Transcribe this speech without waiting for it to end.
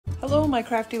Hello, my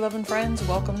crafty loving friends.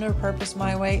 Welcome to Repurposed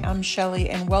My Way. I'm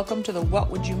Shelly, and welcome to the What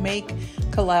Would You Make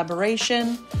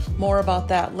collaboration. More about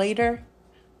that later.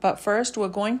 But first, we're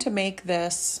going to make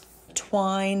this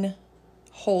twine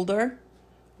holder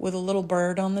with a little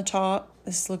bird on the top.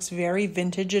 This looks very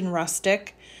vintage and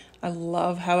rustic. I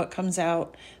love how it comes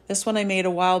out. This one I made a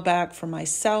while back for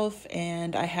myself,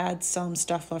 and I had some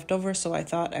stuff left over, so I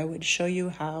thought I would show you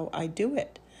how I do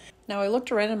it. Now, I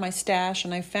looked around in my stash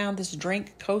and I found this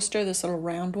drink coaster, this little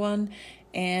round one,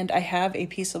 and I have a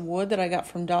piece of wood that I got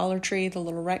from Dollar Tree, the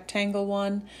little rectangle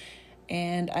one,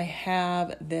 and I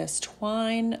have this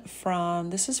twine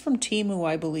this is from Temu,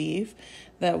 I believe,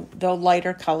 the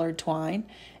lighter colored twine,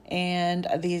 and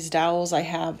these dowels I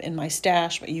have in my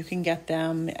stash, but you can get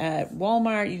them at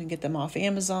Walmart, you can get them off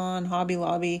Amazon, Hobby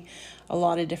Lobby, a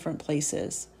lot of different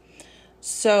places.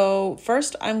 So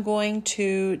first I'm going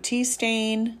to tea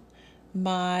stain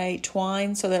my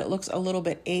twine so that it looks a little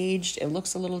bit aged. It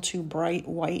looks a little too bright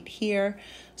white here.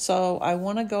 So I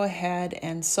want to go ahead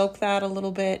and soak that a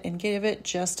little bit and give it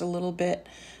just a little bit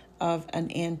of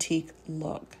an antique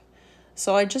look.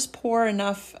 So I just pour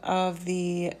enough of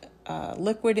the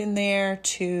liquid in there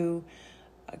to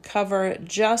cover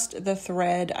just the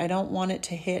thread. I don't want it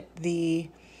to hit the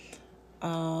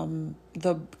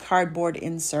cardboard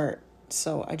insert.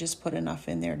 So I just put enough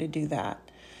in there to do that.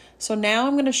 So now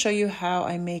I'm going to show you how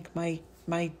I make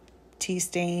my tea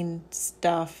stain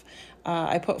stuff.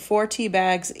 I put 4 tea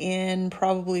bags in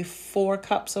probably 4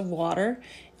 cups of water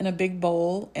in a big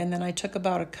bowl. And then I took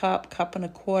about a cup and a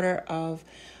quarter of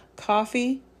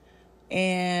coffee,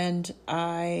 and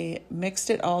I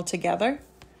mixed it all together.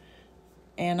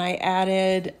 And I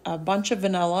added a bunch of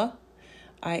vanilla.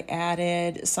 I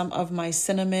added some of my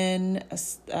cinnamon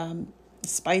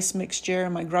spice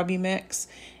mixture, my grubby mix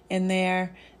in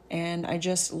there, and I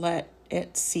just let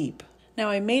it seep. Now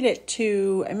I mixed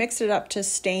it up to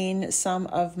stain some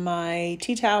of my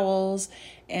tea towels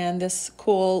and this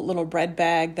cool little bread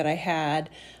bag that I had.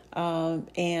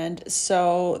 And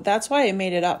so that's why I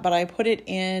made it up, but I put it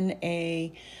in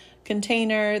a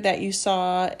container that you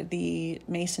saw, the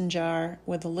mason jar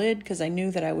with a lid, because I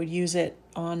knew that I would use it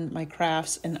on my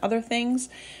crafts and other things.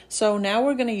 So now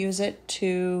we're going to use it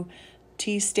to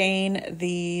tea stain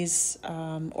these,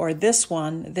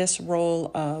 this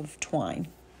roll of twine.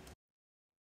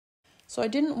 So I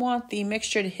didn't want the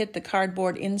mixture to hit the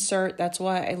cardboard insert. That's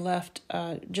why I left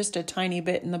just a tiny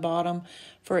bit in the bottom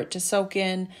for it to soak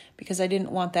in, because I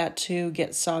didn't want that to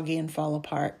get soggy and fall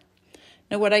apart.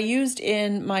 Now what I used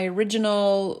in my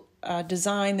original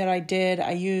design that I did,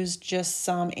 I used just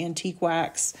some antique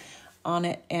wax on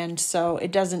it, and so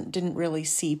it didn't really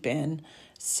seep in.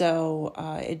 So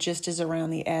it just is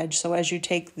around the edge. So as you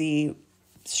take the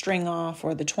string off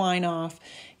or the twine off,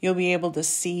 you'll be able to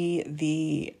see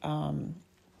the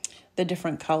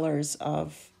different colors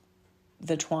of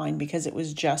the twine, because it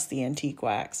was just the antique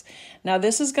wax. Now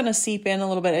this is going to seep in a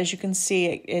little bit. As you can see,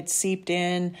 it seeped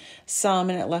in some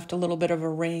and it left a little bit of a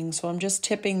ring. So I'm just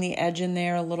tipping the edge in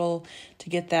there a little to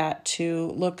get that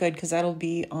to look good, because that'll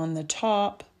be on the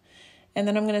top. And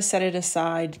then I'm going to set it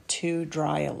aside to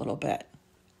dry a little bit.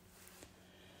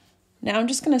 Now I'm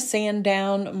just going to sand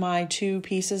down my 2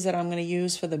 pieces that I'm going to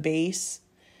use for the base.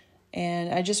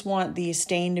 And I just want the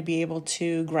stain to be able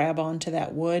to grab onto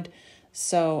that wood.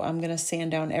 So I'm going to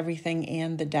sand down everything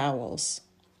and the dowels.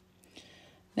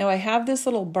 Now I have this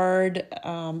little bird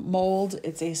mold.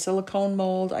 It's a silicone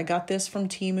mold. I got this from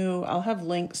Temu. I'll have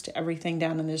links to everything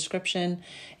down in the description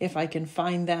if I can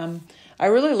find them. I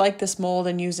really like this mold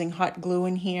and using hot glue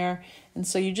in here. And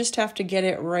so you just have to get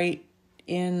it right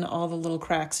in all the little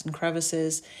cracks and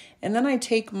crevices. And then I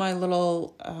take my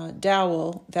little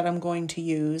dowel that I'm going to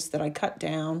use, that I cut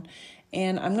down,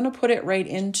 and I'm going to put it right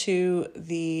into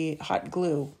the hot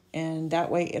glue, and that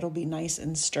way it'll be nice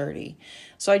and sturdy.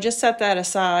 So I just set that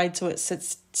aside so it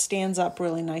stands up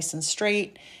really nice and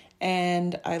straight,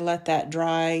 and I let that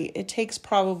dry. It takes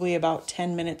probably about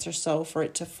 10 minutes or so for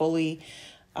it to fully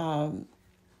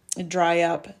dry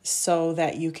up so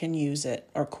that you can use it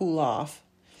or cool off.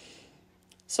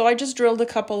 So I just drilled a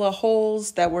couple of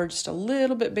holes that were just a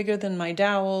little bit bigger than my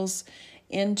dowels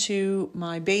into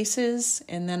my bases,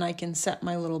 and then I can set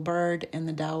my little bird and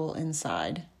the dowel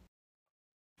inside.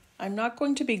 I'm not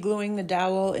going to be gluing the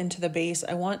dowel into the base.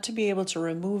 I want to be able to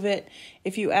remove it.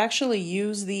 If you actually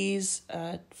use these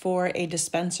for a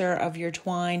dispenser of your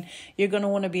twine, you're going to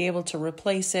want to be able to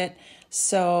replace it.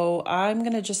 So I'm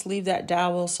going to just leave that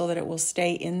dowel so that it will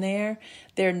stay in there.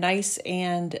 They're nice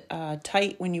and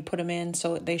tight when you put them in,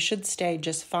 so they should stay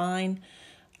just fine.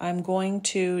 I'm going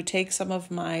to take some of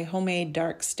my homemade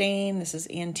dark stain. This is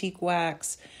antique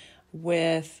wax.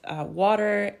 with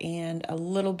water and a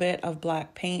little bit of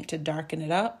black paint to darken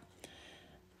it up.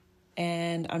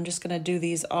 And I'm just going to do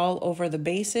these all over the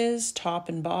bases, top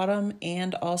and bottom,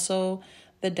 and also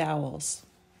the dowels.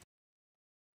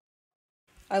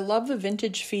 I love the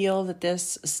vintage feel that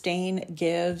this stain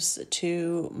gives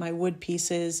to my wood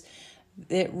pieces.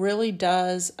 It really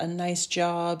does a nice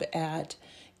job at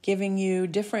giving you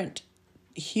different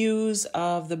hues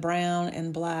of the brown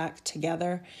and black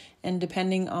together, and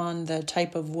depending on the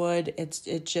type of wood,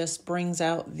 it just brings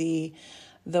out the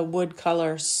wood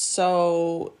color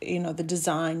so, the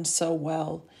design so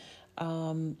well,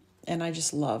 and I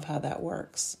just love how that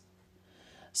works.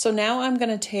 So now I'm going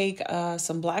to take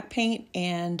some black paint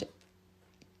and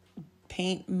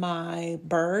paint my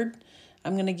bird.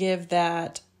 I'm going to give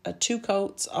that 2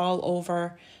 coats all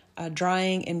over,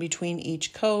 drying in between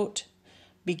each coat.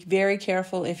 Be very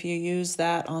careful if you use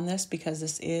that on this, because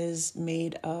this is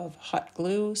made of hot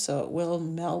glue, so it will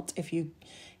melt if you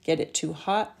get it too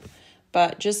hot.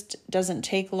 But just doesn't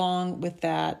take long with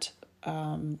that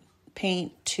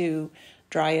paint to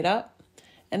dry it up.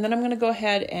 And then I'm going to go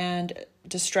ahead and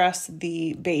distress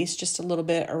the base just a little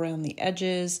bit around the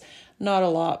edges. Not a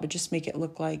lot, but just make it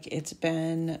look like it's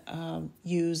been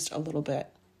used a little bit.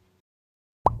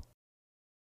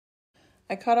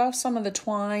 I cut off some of the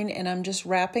twine and I'm just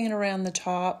wrapping it around the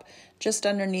top, just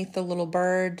underneath the little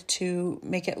bird, to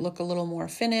make it look a little more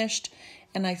finished.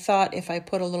 And I thought if I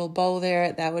put a little bow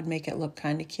there, that would make it look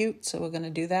kind of cute. So we're going to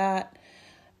do that.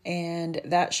 And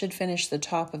that should finish the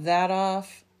top of that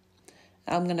off.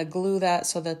 I'm going to glue that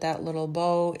so that that little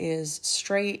bow is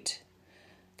straight,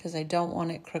 because I don't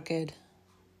want it crooked.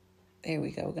 There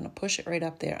we go. We're going to push it right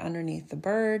up there underneath the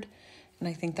bird. And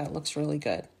I think that looks really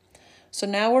good. So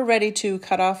now we're ready to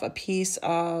cut off a piece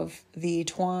of the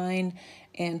twine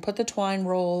and put the twine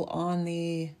roll on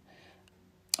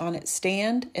its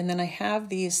stand. And then I have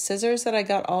these scissors that I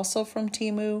got also from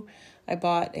Temu. I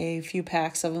bought a few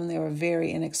packs of them. They were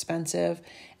very inexpensive,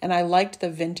 and I liked the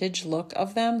vintage look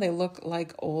of them. They look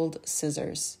like old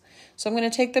scissors. So I'm going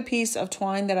to take the piece of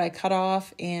twine that I cut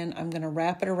off and I'm going to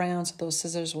wrap it around so those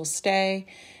scissors will stay.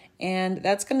 And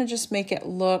that's going to just make it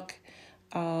look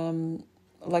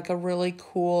like a really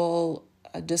cool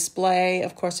display.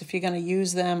 Of course, if you're going to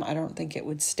use them, I don't think it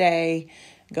would stay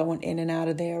going in and out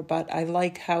of there, but I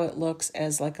like how it looks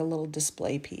as like a little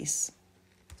display piece.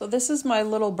 So this is my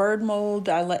little bird mold.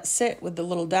 I let sit with the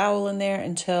little dowel in there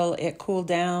until it cooled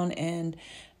down and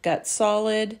got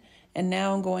solid. And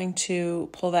now I'm going to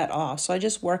pull that off. So I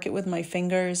just work it with my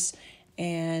fingers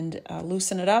and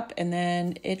loosen it up. And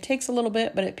then it takes a little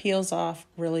bit, but it peels off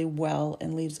really well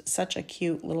and leaves such a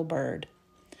cute little bird.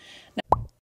 Now,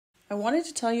 I wanted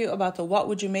to tell you about the What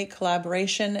Would You Make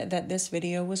collaboration that this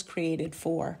video was created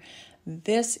for.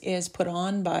 This is put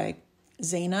on by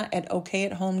Zaina at OK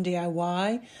at Home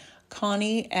DIY,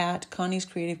 Connie at Connie's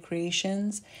Creative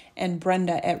Creations, and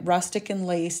Brenda at Rustic and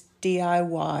Lace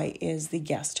DIY is the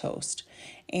guest host.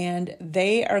 And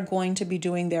they are going to be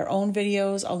doing their own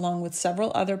videos along with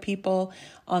several other people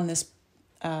on this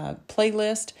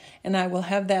playlist, and I will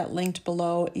have that linked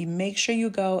below. You make sure you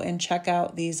go and check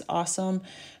out these awesome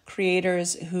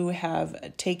creators who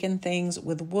have taken things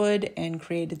with wood and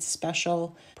created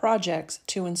special projects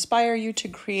to inspire you to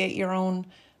create your own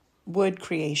wood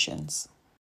creations.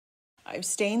 I've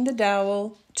stained the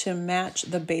dowel to match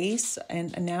the base,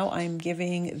 and now I'm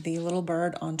giving the little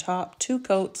bird on top 2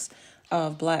 coats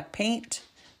of black paint,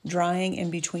 drying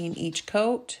in between each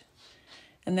coat.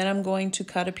 And then I'm going to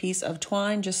cut a piece of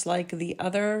twine just like the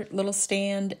other little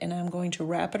stand, and I'm going to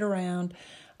wrap it around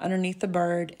underneath the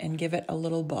bird and give it a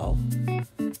little bow.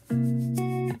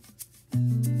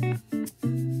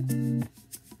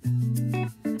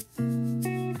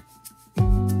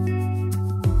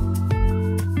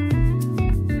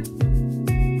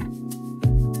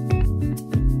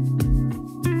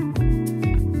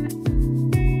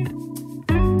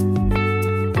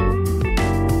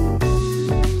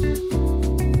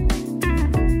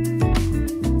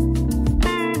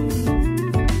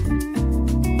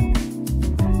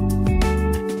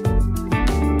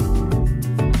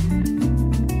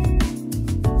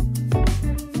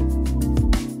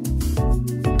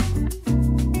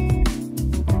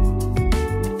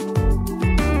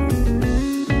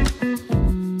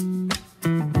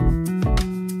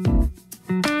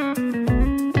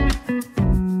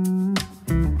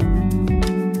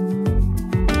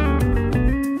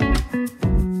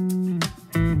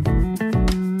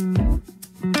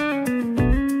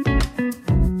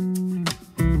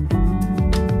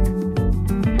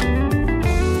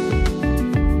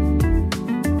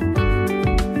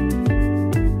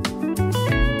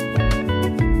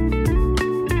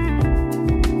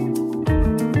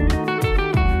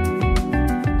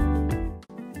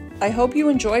 I hope you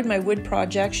enjoyed my wood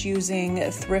projects using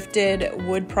thrifted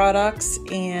wood products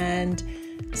and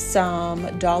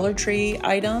some Dollar Tree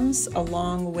items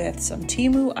along with some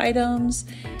Temu items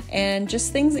and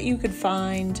just things that you could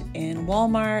find in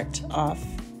Walmart, off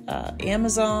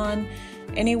Amazon.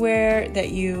 Anywhere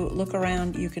that you look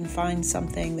around, you can find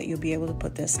something that you'll be able to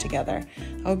put this together.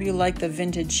 I hope you like the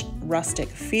vintage rustic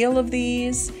feel of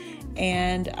these,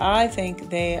 and I think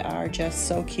they are just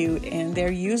so cute and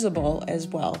they're usable as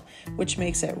well, which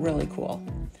makes it really cool.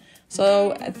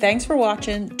 So thanks for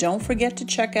watching. Don't forget to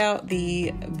check out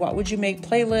the What Would You Make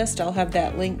playlist. I'll have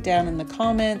that link down in the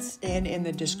comments and in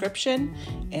the description.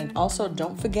 And also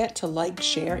don't forget to like,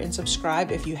 share, and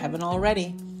subscribe if you haven't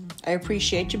already. I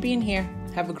appreciate you being here.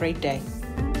 Have a great day.